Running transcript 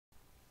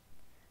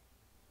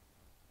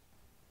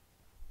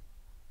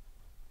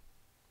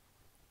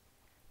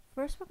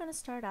first we're going to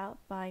start out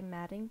by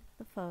matting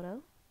the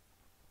photo.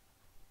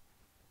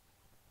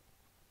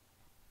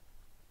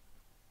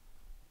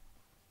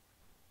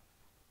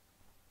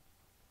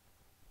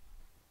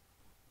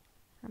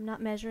 I'm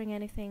not measuring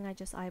anything, I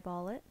just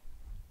eyeball it.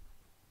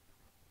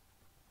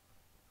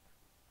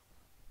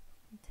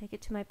 Take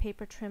it to my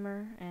paper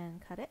trimmer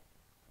and cut it.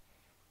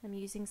 I'm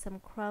using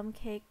some crumb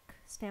cake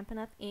Stampin'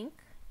 Up!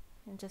 Ink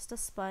and just a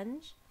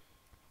sponge,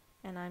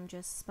 and I'm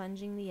just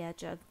sponging the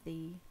edge of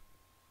the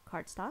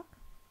cardstock.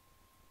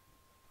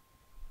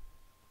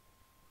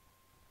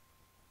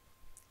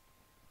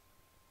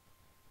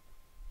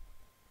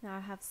 Now I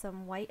have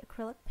some white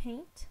acrylic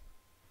paint.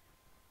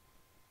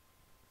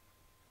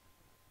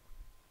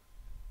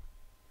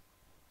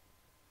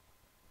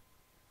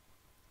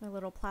 A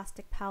little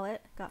plastic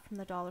palette got from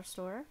the dollar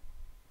store.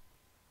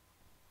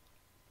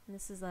 And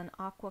this is an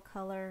aqua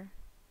color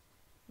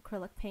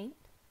acrylic paint.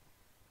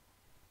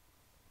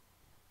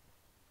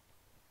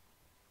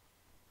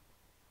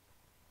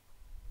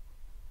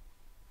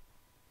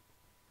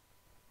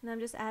 And I'm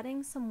just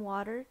adding some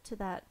water to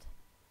that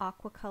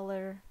aqua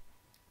color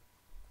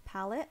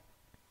palette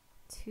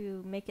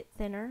to make it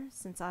thinner,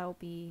 since I'll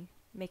be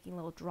making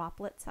little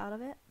droplets out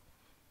of it.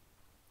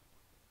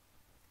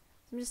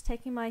 So I'm just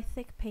taking my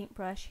thick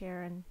paintbrush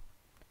here and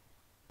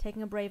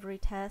taking a bravery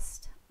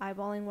test,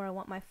 eyeballing where I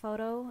want my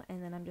photo,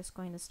 and then I'm just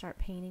going to start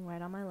painting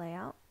right on my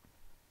layout.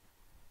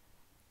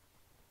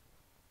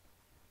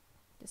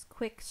 Just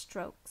quick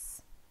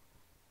strokes.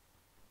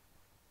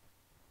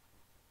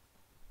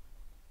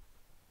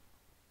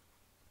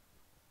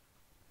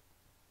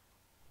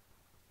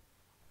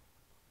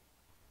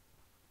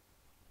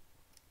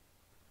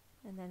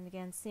 And then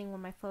again, seeing where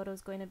my photo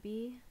is going to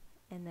be,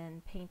 and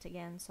then paint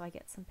again so I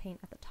get some paint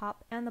at the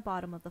top and the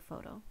bottom of the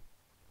photo.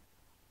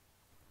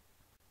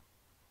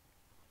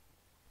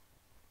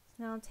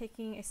 So now I'm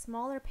taking a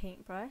smaller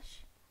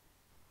paintbrush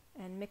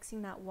and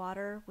mixing that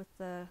water with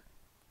the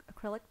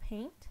acrylic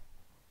paint,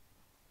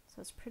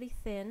 so it's pretty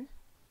thin.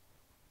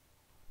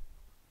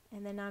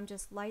 And then I'm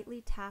just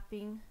lightly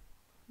tapping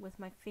with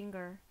my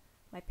finger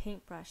my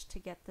paintbrush to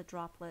get the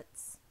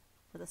droplets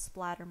or the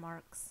splatter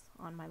marks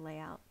on my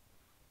layout.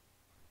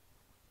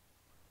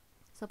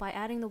 So by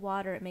adding the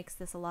water, it makes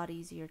this a lot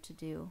easier to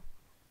do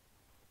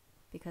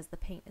because the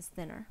paint is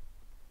thinner.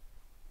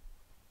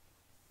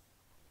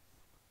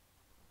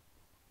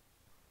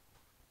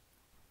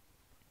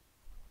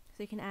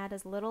 So you can add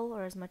as little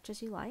or as much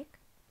as you like.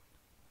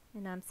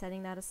 And I'm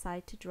setting that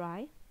aside to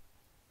dry.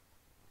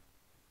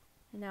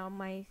 And now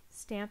my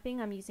stamping,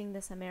 I'm using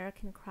this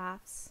American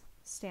Crafts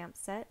stamp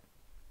set.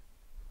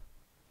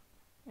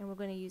 And we're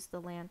going to use the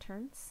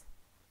lanterns.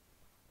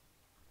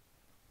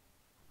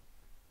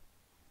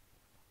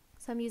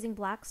 So I'm using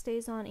black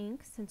StazOn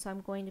ink since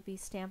I'm going to be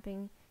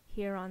stamping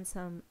here on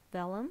some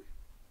vellum.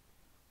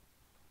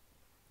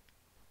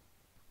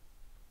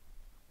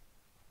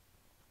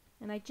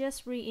 And I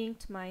just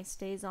re-inked my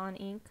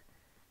StazOn ink,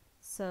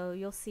 so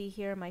you'll see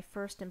here my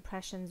first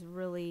impressions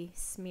really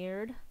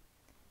smeared.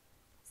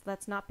 So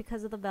that's not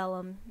because of the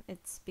vellum,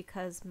 it's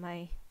because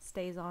my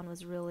StazOn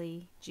was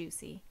really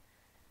juicy.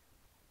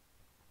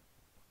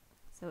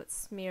 So it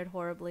smeared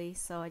horribly,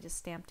 so I just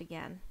stamped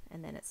again,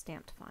 and then it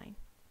stamped fine.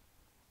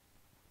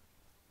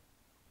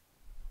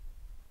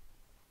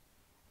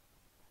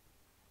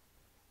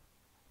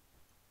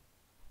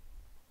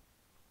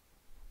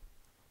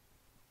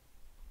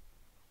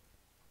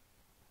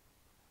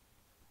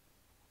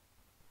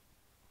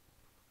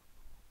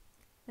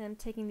 Then I'm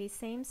taking these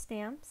same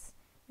stamps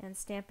and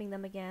stamping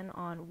them again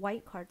on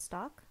white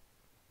cardstock,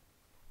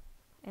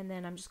 and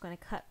then I'm just going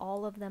to cut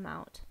all of them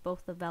out,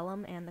 both the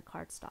vellum and the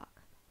cardstock.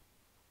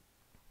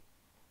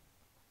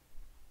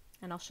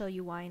 And I'll show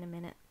you why in a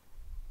minute.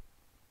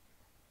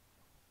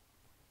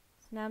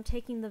 So now I'm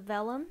taking the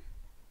vellum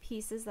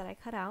pieces that I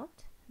cut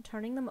out and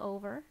turning them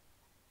over,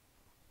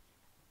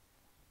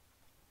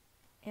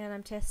 and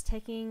I'm just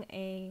taking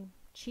a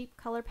cheap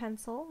color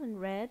pencil in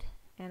red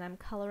and I'm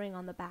coloring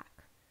on the back.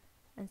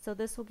 And so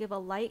this will give a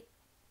light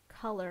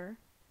color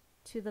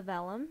to the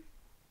vellum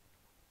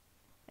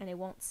and it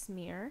won't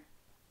smear.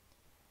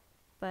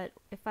 But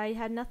if I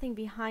had nothing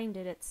behind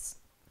it, it's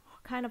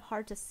kind of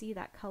hard to see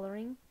that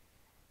coloring.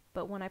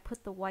 But when I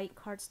put the white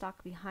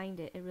cardstock behind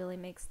it, it really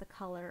makes the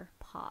color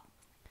pop.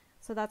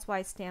 So that's why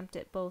I stamped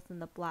it both in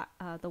the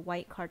the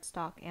white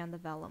cardstock and the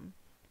vellum,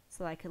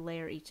 so I could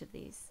layer each of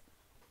these.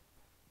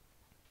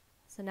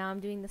 So now I'm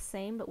doing the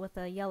same but with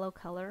a yellow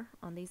color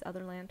on these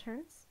other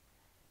lanterns.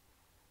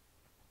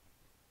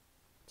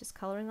 Just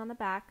coloring on the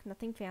back,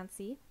 nothing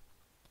fancy.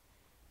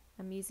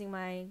 I'm using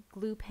my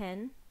glue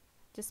pen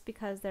just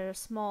because they're a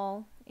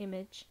small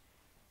image,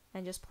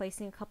 and just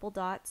placing a couple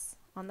dots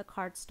on the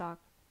cardstock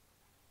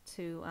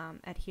to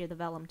adhere the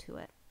vellum to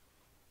it.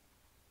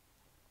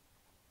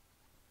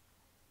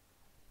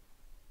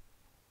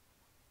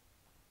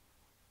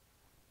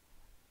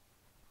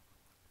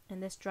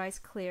 And this dries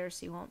clear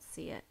so you won't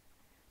see it.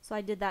 So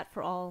I did that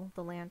for all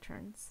the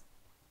lanterns.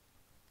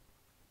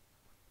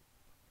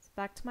 So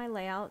back to my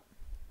layout.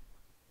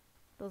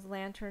 Those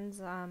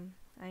lanterns,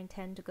 I I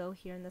intend to go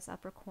here in this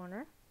upper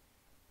corner.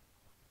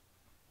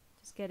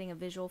 Just getting a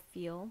visual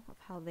feel of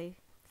how they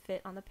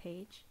fit on the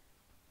page.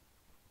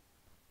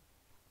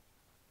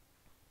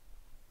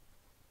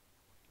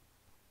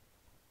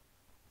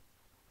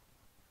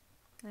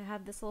 I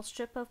have this little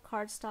strip of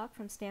cardstock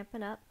from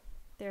Stampin' Up.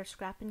 They're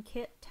scrap and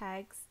kit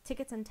tags,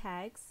 tickets and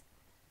tags.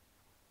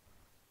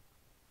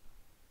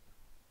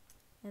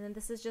 And then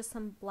this is just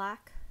some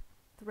black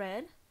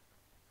thread.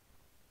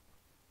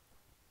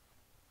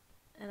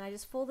 And I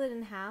just fold it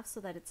in half so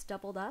that it's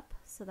doubled up,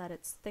 so that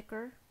it's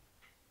thicker,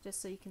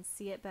 just so you can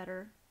see it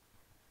better.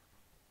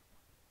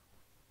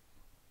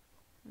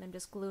 And I'm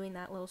just gluing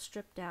that little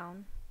strip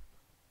down.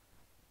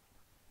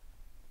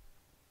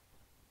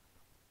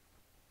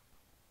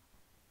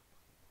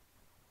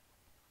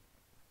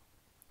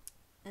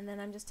 And then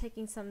I'm just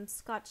taking some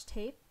Scotch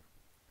tape,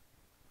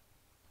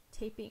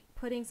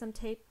 putting some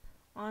tape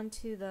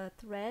onto the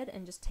thread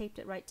and just taped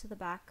it right to the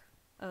back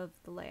of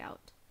the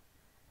layout.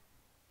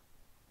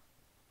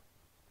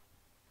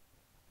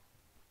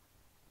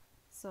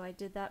 So I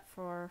did that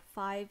for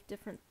 5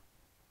 different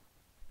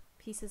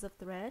pieces of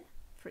thread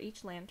for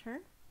each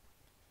lantern.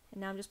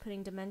 And now I'm just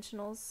putting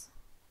dimensionals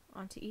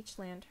onto each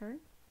lantern.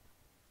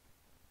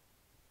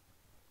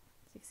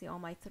 So you can see all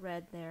my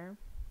thread there.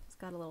 It's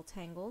got a little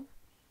tangled.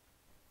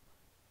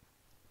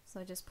 So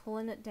I'm just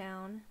pulling it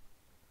down,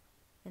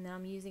 and then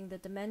I'm using the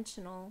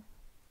dimensional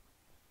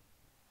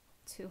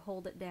to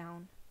hold it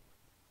down.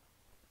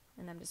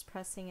 And I'm just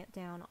pressing it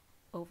down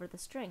over the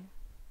string.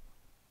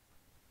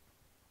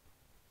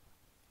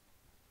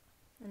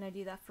 And I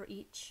do that for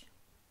each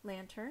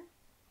lantern.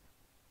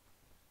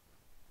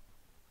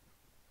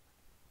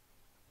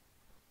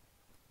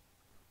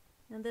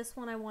 And this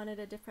one I wanted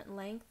a different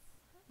length.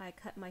 I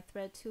cut my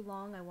thread too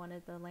long. I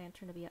wanted the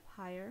lantern to be up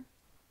higher.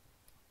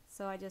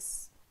 So I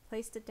just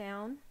placed it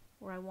down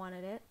where I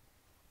wanted it.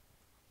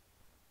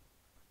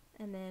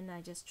 And then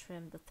I just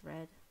trimmed the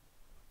thread.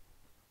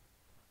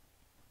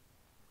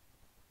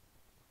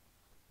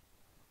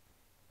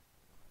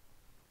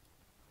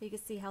 You can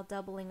see how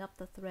doubling up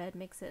the thread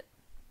makes it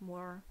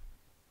more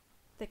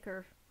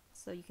thicker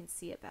so you can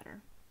see it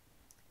better.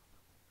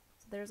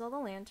 So there's all the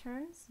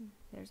lanterns.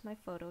 There's my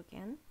photo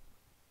again.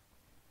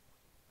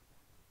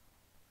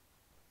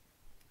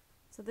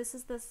 So this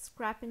is the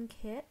scrapping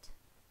kit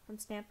from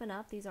Stampin'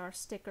 Up. These are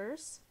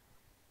stickers.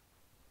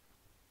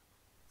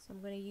 So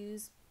I'm going to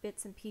use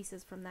bits and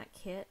pieces from that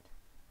kit.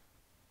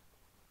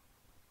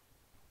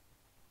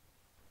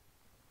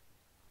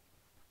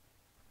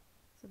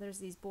 So there's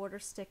these border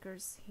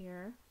stickers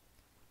here.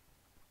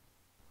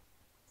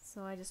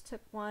 So I just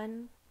took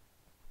one,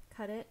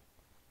 cut it,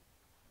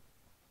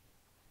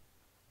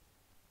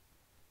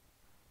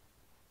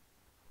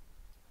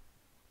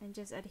 and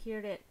just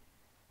adhered it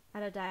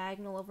at a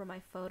diagonal over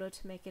my photo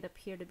to make it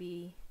appear to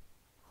be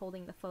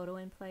holding the photo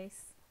in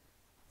place,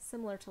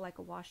 similar to like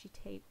a washi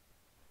tape.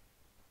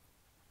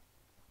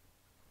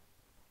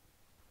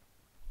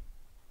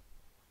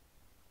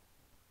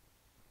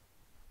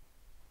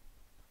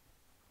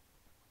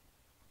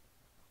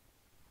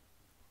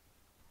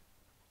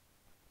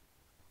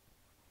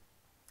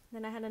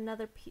 Then I had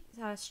another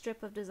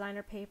strip of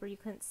designer paper. You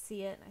couldn't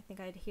see it. I think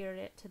I adhered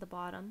it to the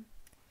bottom.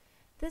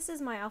 This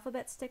is my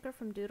alphabet sticker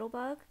from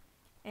Doodlebug,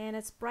 and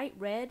it's bright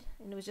red,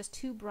 and it was just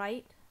too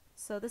bright.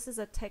 So this is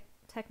a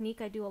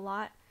technique I do a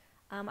lot.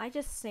 I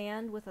just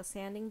sand with a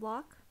sanding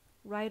block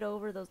right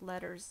over those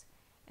letters,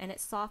 and it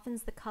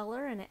softens the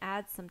color and it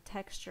adds some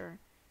texture.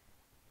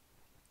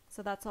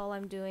 So that's all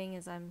I'm doing,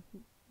 is I'm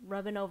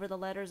rubbing over the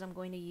letters I'm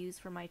going to use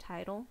for my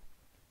title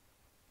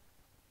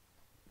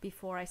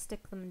before I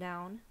stick them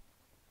down,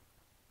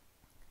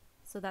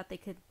 so that they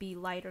could be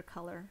lighter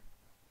color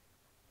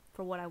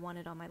for what I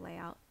wanted on my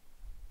layout.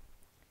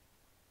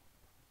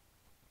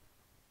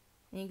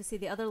 And you can see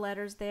the other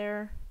letters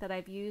there that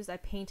I've used, I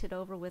painted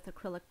over with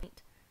acrylic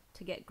paint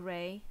to get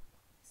gray.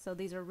 So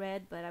these are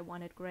red, but I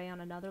wanted gray on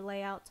another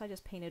layout, so I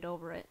just painted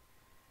over it.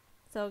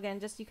 So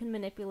again, just you can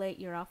manipulate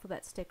your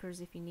alphabet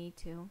stickers if you need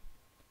to.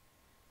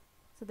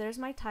 So there's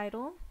my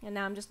title, and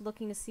now I'm just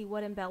looking to see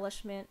what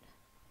embellishment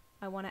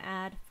I want to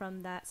add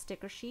from that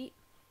sticker sheet.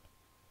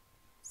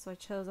 So I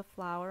chose a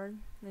flower,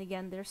 and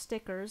again they're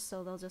stickers,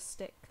 so they'll just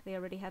stick. They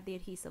already have the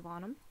adhesive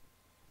on them.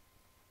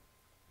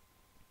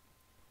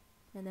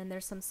 And then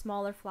there's some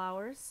smaller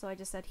flowers, so I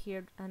just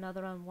adhered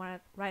another one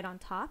right on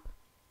top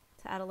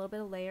to add a little bit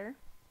of layer.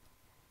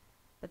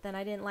 But then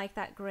I didn't like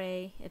that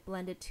gray, it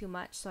blended too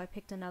much, so I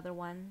picked another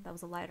one that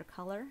was a lighter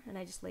color, and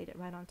I just laid it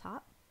right on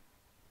top.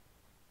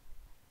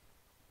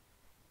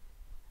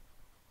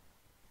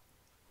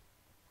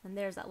 And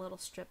there's that little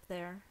strip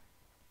there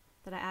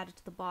that I added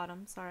to the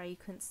bottom. Sorry you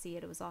couldn't see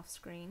it, it was off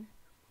screen.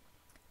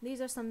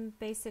 These are some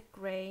basic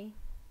gray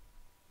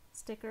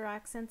sticker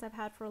accents I've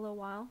had for a little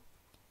while.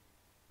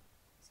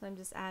 So I'm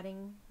just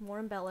adding more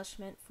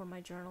embellishment for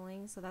my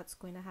journaling, so that's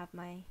going to have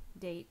my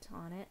date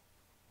on it.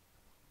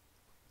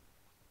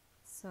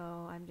 So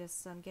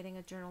I'm getting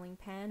a journaling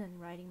pen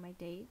and writing my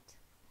date.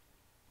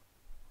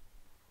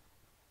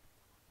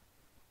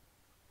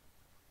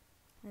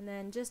 And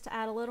then just to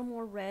add a little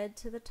more red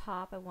to the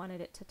top, I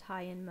wanted it to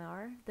tie in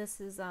more.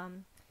 This is a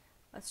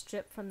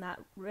strip from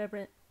that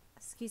ribbon,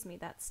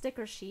 that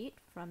sticker sheet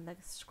from the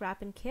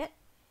scrapping kit.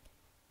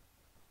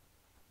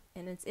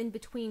 And it's in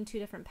between two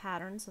different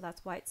patterns, so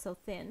that's why it's so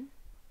thin.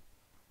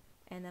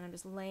 And then I'm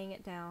just laying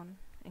it down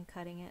and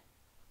cutting it,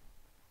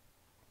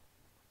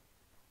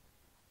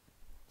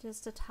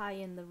 just to tie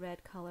in the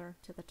red color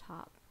to the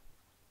top.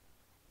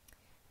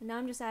 And now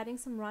I'm just adding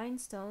some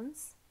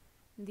rhinestones.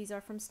 And these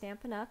are from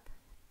Stampin' Up.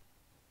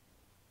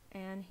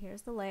 And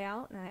here's the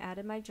layout, and I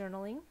added my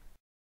journaling.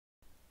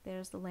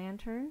 There's the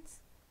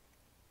lanterns,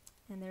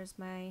 and there's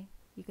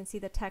you can see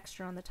the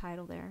texture on the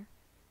title there.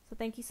 So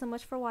thank you so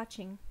much for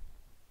watching.